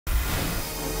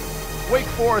Wake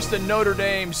Forest and Notre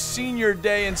Dame, senior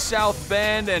day in South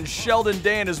Bend, and Sheldon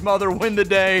Day and his mother win the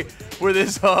day with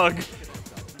his hug.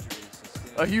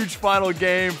 A huge final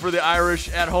game for the Irish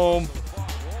at home.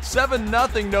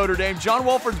 7-0 Notre Dame. John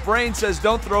Wolford's brain says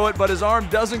don't throw it, but his arm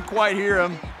doesn't quite hear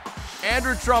him.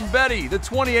 Andrew Trombetti, the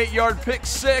 28-yard pick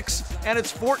six, and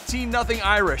it's 14-0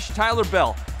 Irish. Tyler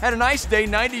Bell had a nice day,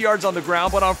 90 yards on the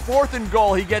ground, but on 4th and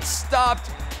goal, he gets stopped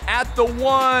at the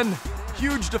 1.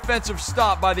 Huge defensive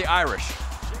stop by the Irish.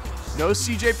 No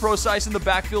CJ Prosise in the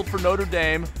backfield for Notre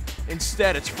Dame.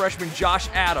 Instead, it's freshman Josh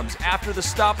Adams. After the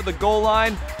stop at the goal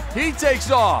line, he takes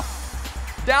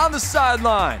off down the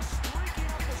sideline.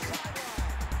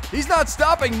 He's not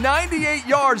stopping, 98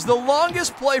 yards, the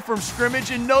longest play from scrimmage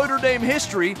in Notre Dame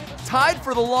history, tied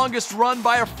for the longest run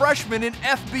by a freshman in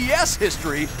FBS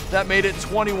history. That made it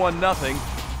 21-0.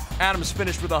 Adams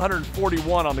finished with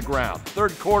 141 on the ground.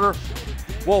 Third quarter,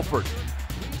 Wolford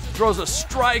throws a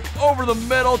strike over the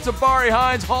middle. Tabari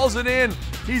Hines hauls it in.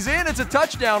 He's in, it's a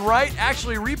touchdown, right?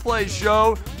 Actually, replays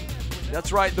show,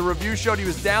 that's right, the review showed he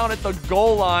was down at the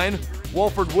goal line.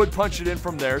 Wolford would punch it in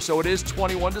from there, so it is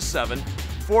 21-7.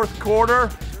 Fourth quarter,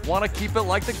 want to keep it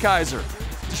like the Kaiser.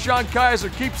 Deshaun Kaiser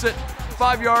keeps it,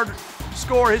 5-yard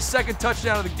score, his second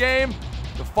touchdown of the game.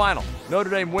 The final, Notre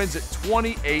Dame wins it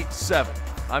 28-7.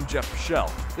 I'm Jeff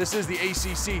Michelle. This is the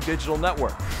ACC Digital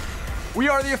Network. We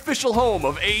are the official home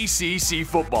of ACC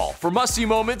football. For must-see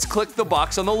moments, click the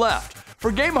box on the left.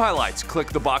 For game highlights, click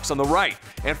the box on the right.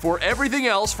 And for everything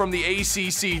else from the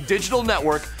ACC Digital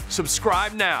Network,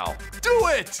 subscribe now. Do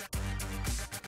it!